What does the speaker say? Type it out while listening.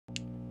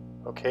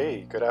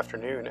Okay, good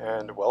afternoon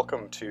and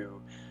welcome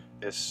to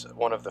this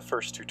one of the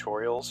first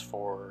tutorials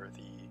for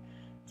the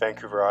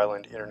Vancouver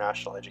Island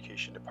International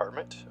Education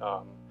Department.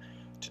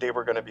 Today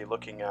we're going to be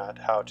looking at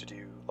how to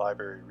do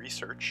library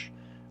research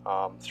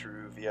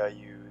through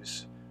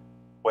VIU's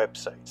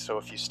website. So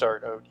if you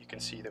start out, you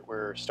can see that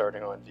we're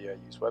starting on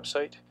VIU's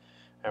website,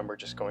 and we're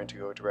just going to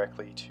go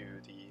directly to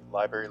the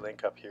library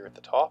link up here at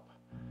the top,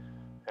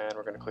 and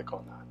we're going to click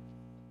on that.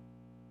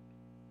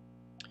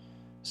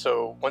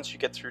 So once you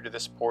get through to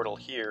this portal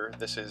here,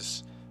 this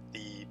is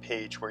the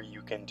page where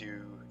you can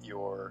do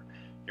your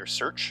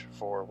search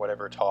for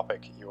whatever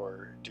topic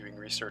you're doing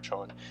research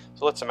on.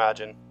 So let's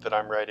imagine that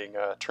I'm writing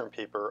a term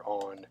paper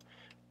on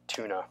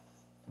tuna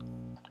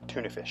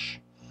fish.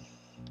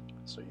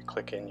 So you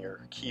click in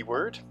your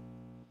keyword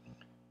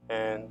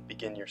and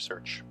begin your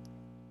search.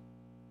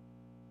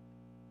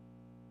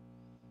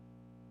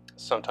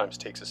 Sometimes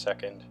takes a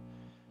second.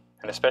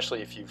 And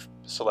especially if you've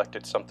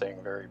selected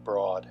something very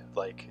broad,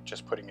 like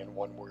just putting in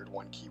one word,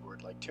 one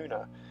keyword like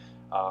tuna,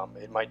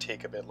 it might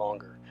take a bit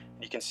longer.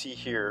 And you can see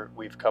here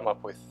we've come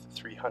up with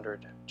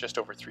just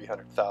over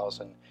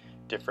 300,000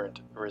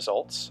 different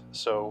results.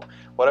 So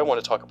what I want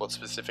to talk about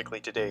specifically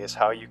today is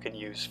how you can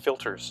use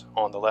filters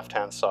on the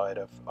left-hand side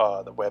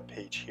of the web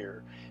page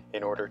here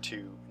in order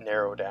to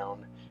narrow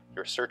down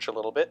your search a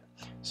little bit.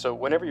 So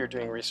whenever you're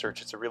doing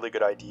research, it's a really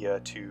good idea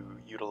to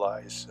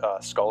utilize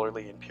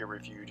scholarly and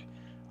peer-reviewed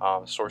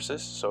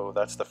sources. So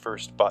that's the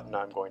first button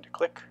I'm going to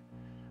click.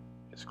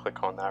 Just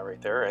click on that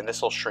right there, and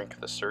this will shrink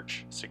the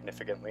search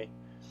significantly.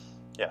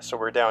 Yeah, so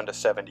we're down to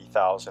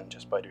 70,000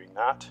 just by doing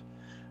that.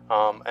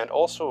 And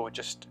also,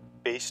 just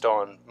based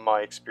on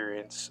my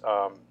experience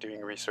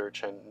doing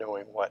research and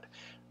knowing what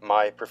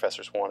my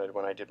professors wanted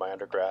when I did my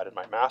undergrad and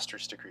my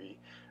master's degree,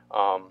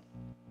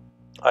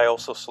 I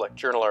also select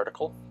journal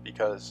article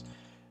because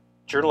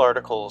journal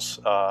articles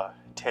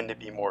tend to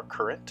be more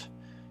current.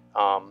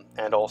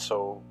 And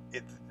also,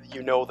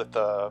 you know that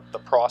the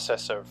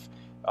process of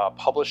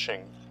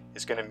publishing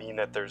is going to mean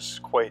that there's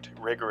quite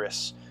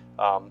rigorous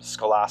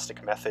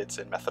scholastic methods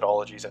and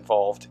methodologies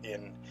involved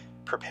in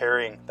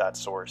preparing that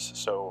source.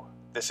 So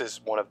this is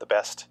one of the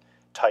best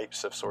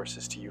types of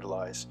sources to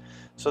utilize.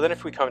 So then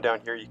if we come down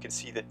here, you can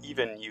see that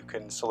even you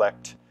can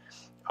select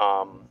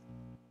kind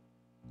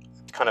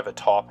of a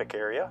topic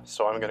area.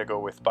 So I'm going to go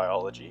with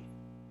biology.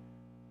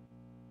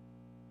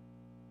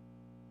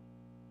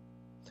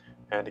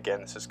 And again,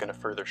 this is going to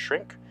further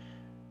shrink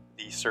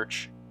the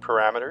search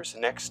parameters.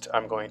 Next,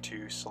 I'm going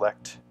to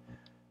select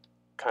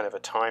kind of a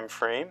time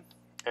frame.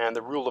 And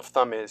the rule of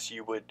thumb is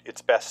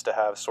it's best to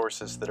have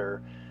sources that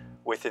are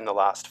within the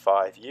last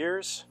 5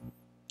 years.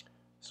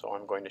 So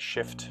I'm going to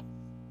shift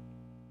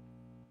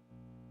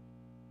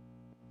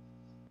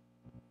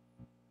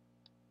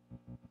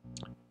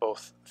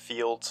both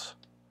fields.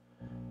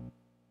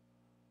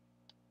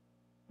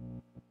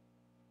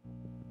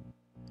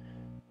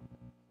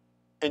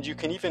 And you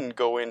can even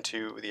go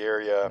into the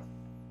area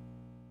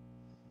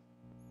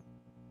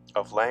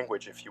of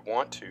language if you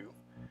want to.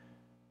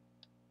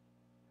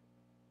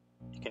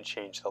 You can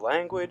change the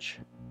language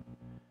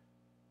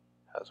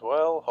as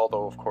well,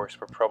 although of course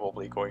we're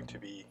probably going to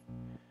be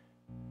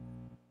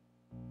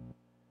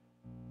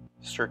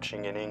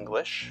searching in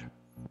English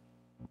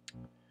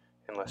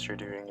unless you're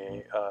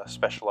doing a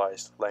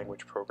specialized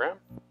language program.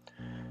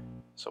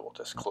 So we'll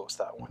just close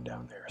that one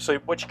down there. So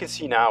what you can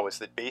see now is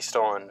that based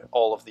on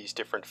all of these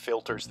different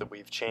filters that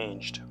we've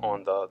changed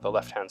on the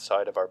left-hand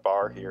side of our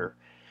bar here,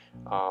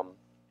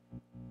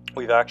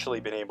 we've actually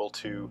been able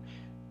to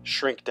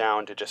shrink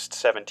down to just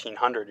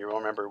 1,700. You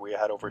remember we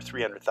had over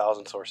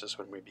 300,000 sources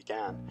when we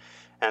began.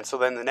 And so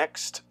then the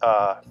next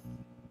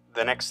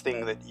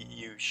thing that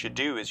you should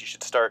do is you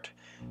should start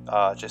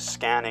just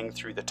scanning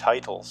through the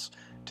titles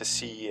to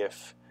see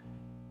if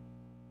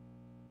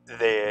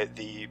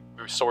the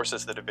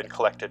sources that have been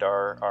collected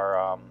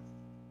are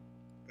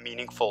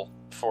meaningful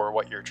for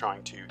what you're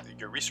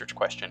your research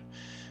question.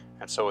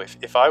 And so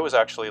if I was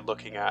actually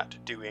looking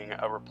at doing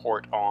a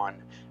report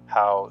on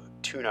how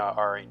tuna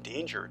are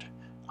endangered,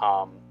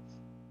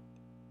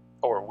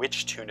 or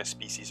which tuna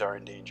species are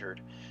endangered,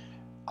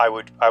 I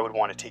would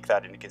want to take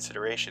that into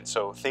consideration.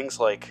 So things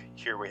like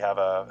here we have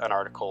an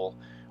article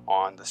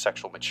on the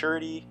sexual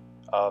maturity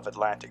of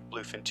Atlantic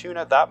bluefin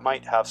tuna. That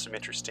might have some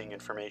interesting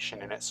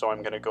information in it. So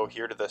I'm going to go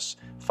here to this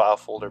file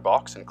folder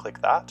box and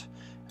click that,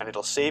 and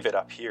it'll save it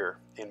up here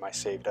in my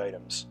saved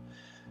items.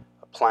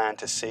 A plan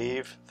to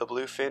save the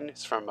bluefin.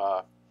 It's from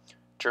a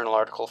journal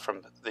article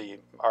from the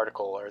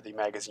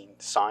magazine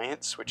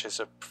Science, which is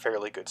a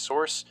fairly good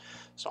source.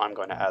 So I'm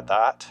going to add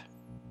that.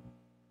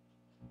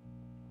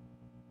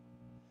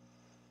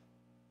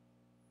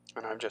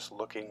 And I'm just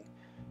looking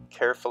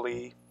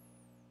carefully.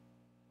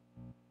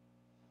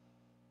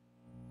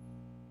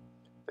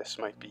 This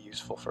might be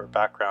useful for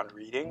background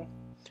reading,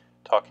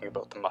 talking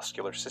about the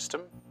muscular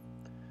system.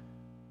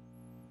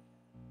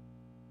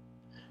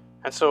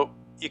 And so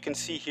you can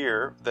see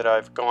here that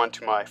I've gone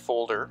to my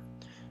folder,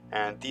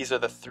 and these are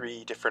the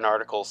 3 different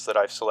articles that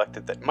I've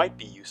selected that might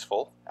be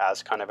useful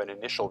as kind of an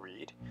initial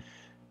read.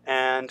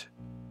 And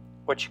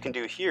what you can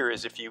do here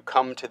is if you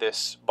come to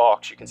this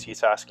box, you can see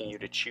it's asking you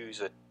to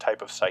choose a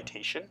type of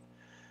citation.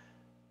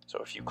 So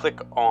if you click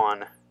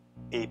on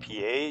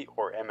APA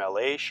or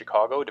MLA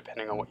Chicago,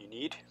 depending on what you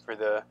need. For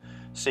the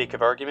sake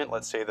of argument,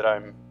 let's say that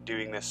I'm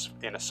doing this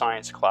in a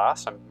science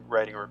class. I'm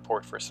writing a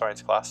report for a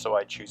science class, so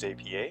I choose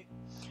APA.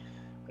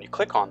 When you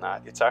click on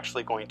that, it's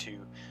actually going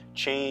to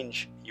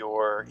change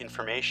your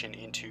information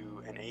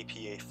into an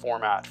APA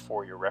format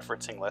for your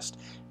referencing list.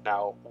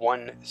 Now,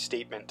 one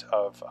statement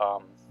of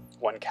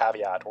one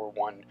caveat or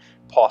one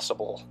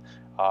possible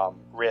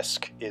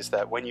risk is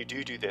that when you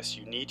do this,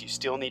 you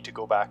still need to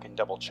go back and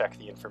double check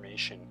the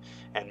information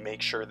and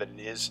make sure that it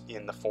is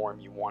in the form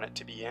you want it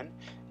to be in.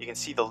 You can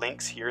see the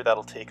links here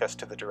that'll take us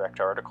to the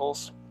direct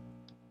articles.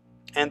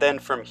 And then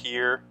from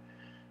here,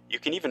 you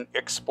can even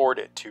export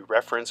it to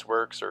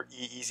ReferenceWorks or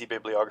Easy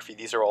Bibliography.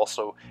 These are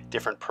also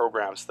different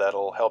programs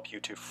that'll help you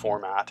to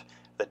format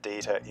the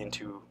data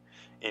into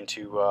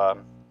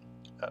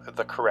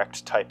the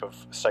correct type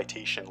of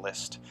citation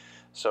list.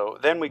 So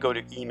then we go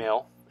to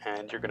email,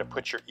 and you're going to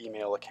put your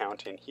email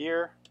account in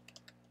here.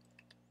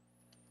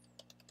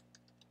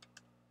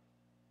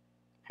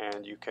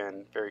 And you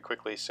can very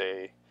quickly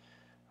say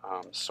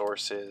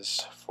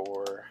sources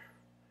for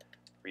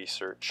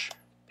research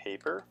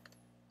paper,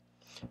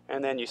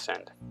 and then you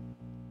send.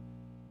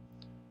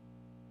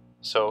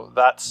 So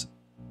that's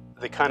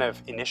the kind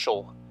of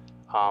initial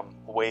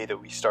way that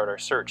we start our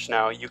search.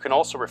 Now you can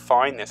also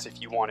refine this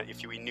if you wanted.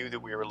 If we knew that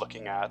we were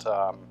looking at,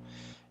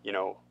 you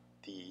know,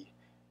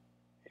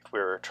 if we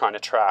were trying to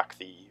track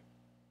the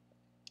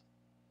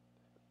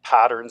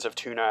patterns of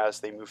tuna as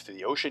they move through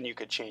the ocean, you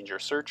could change your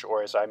search.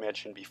 Or as I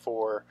mentioned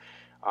before,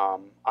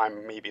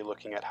 I'm maybe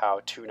looking at how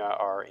tuna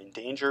are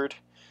endangered.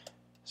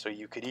 So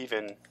you could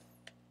even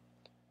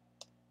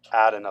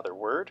add another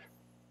word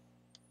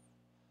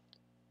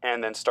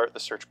and then start the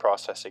search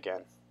process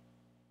again.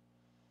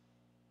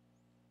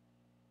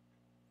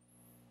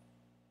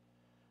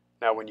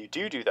 Now when you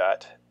do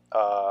that,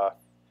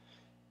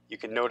 you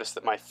can notice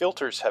that my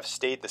filters have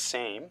stayed the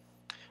same.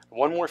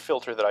 One more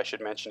filter that I should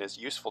mention is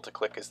useful to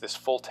click is this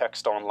full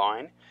text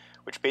online,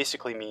 which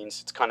basically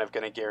means it's kind of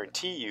going to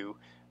guarantee you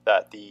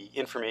that the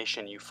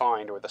information you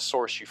find or the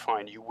source you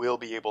find, you will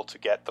be able to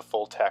get the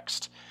full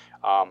text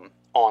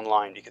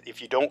online. Because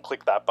if you don't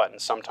click that button,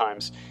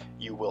 sometimes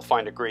you will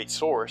find a great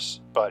source,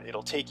 but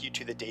it'll take you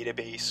to the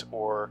database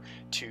or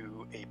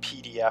to a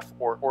PDF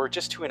or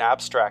just to an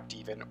abstract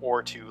even,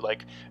 or to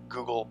like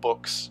Google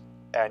Books,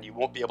 and you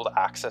won't be able to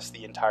access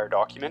the entire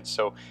document.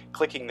 So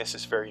clicking this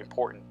is very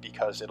important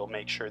because it'll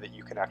make sure that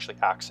you can actually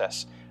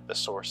access the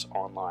source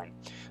online.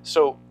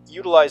 So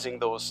utilizing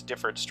those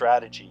different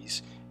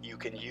strategies, you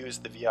can use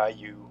the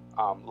VIU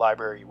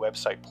library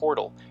website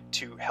portal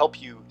to help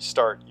you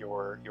start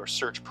your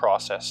search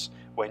process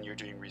when you're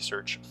doing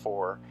research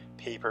for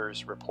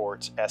papers,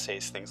 reports,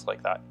 essays, things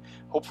like that.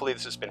 Hopefully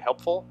this has been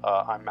helpful.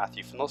 I'm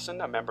Matthew Finlayson,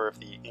 a member of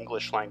the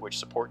English Language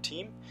Support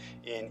Team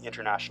in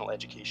International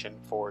Education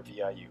for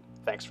VIU.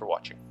 Thanks for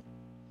watching.